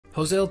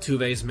Jose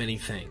Altuve is many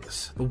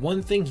things, but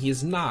one thing he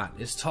is not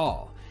is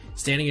tall.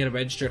 Standing at a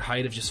registered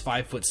height of just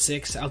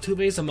 5'6",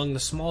 Altuve is among the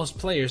smallest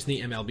players in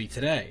the MLB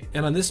today.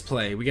 And on this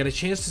play, we got a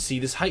chance to see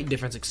this height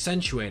difference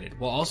accentuated,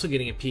 while also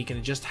getting a peek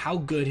into just how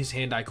good his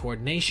hand-eye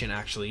coordination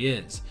actually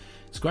is.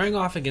 Squaring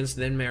off against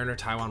then-Mariner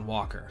Taijuan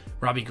Walker,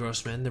 Robbie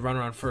Grossman, the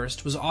runner on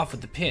first, was off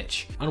with the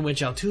pitch, on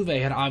which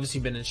Altuve had obviously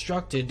been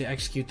instructed to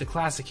execute the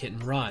classic hit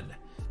and run.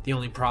 The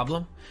only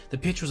problem? The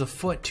pitch was a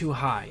foot too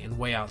high and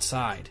way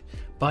outside.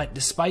 But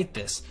despite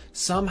this,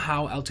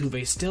 somehow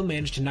Altuve still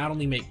managed to not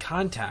only make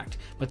contact,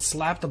 but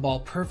slap the ball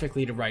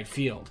perfectly to right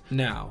field.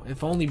 Now,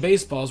 if only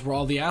baseballs were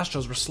all the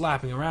Astros were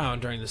slapping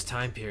around during this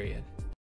time period.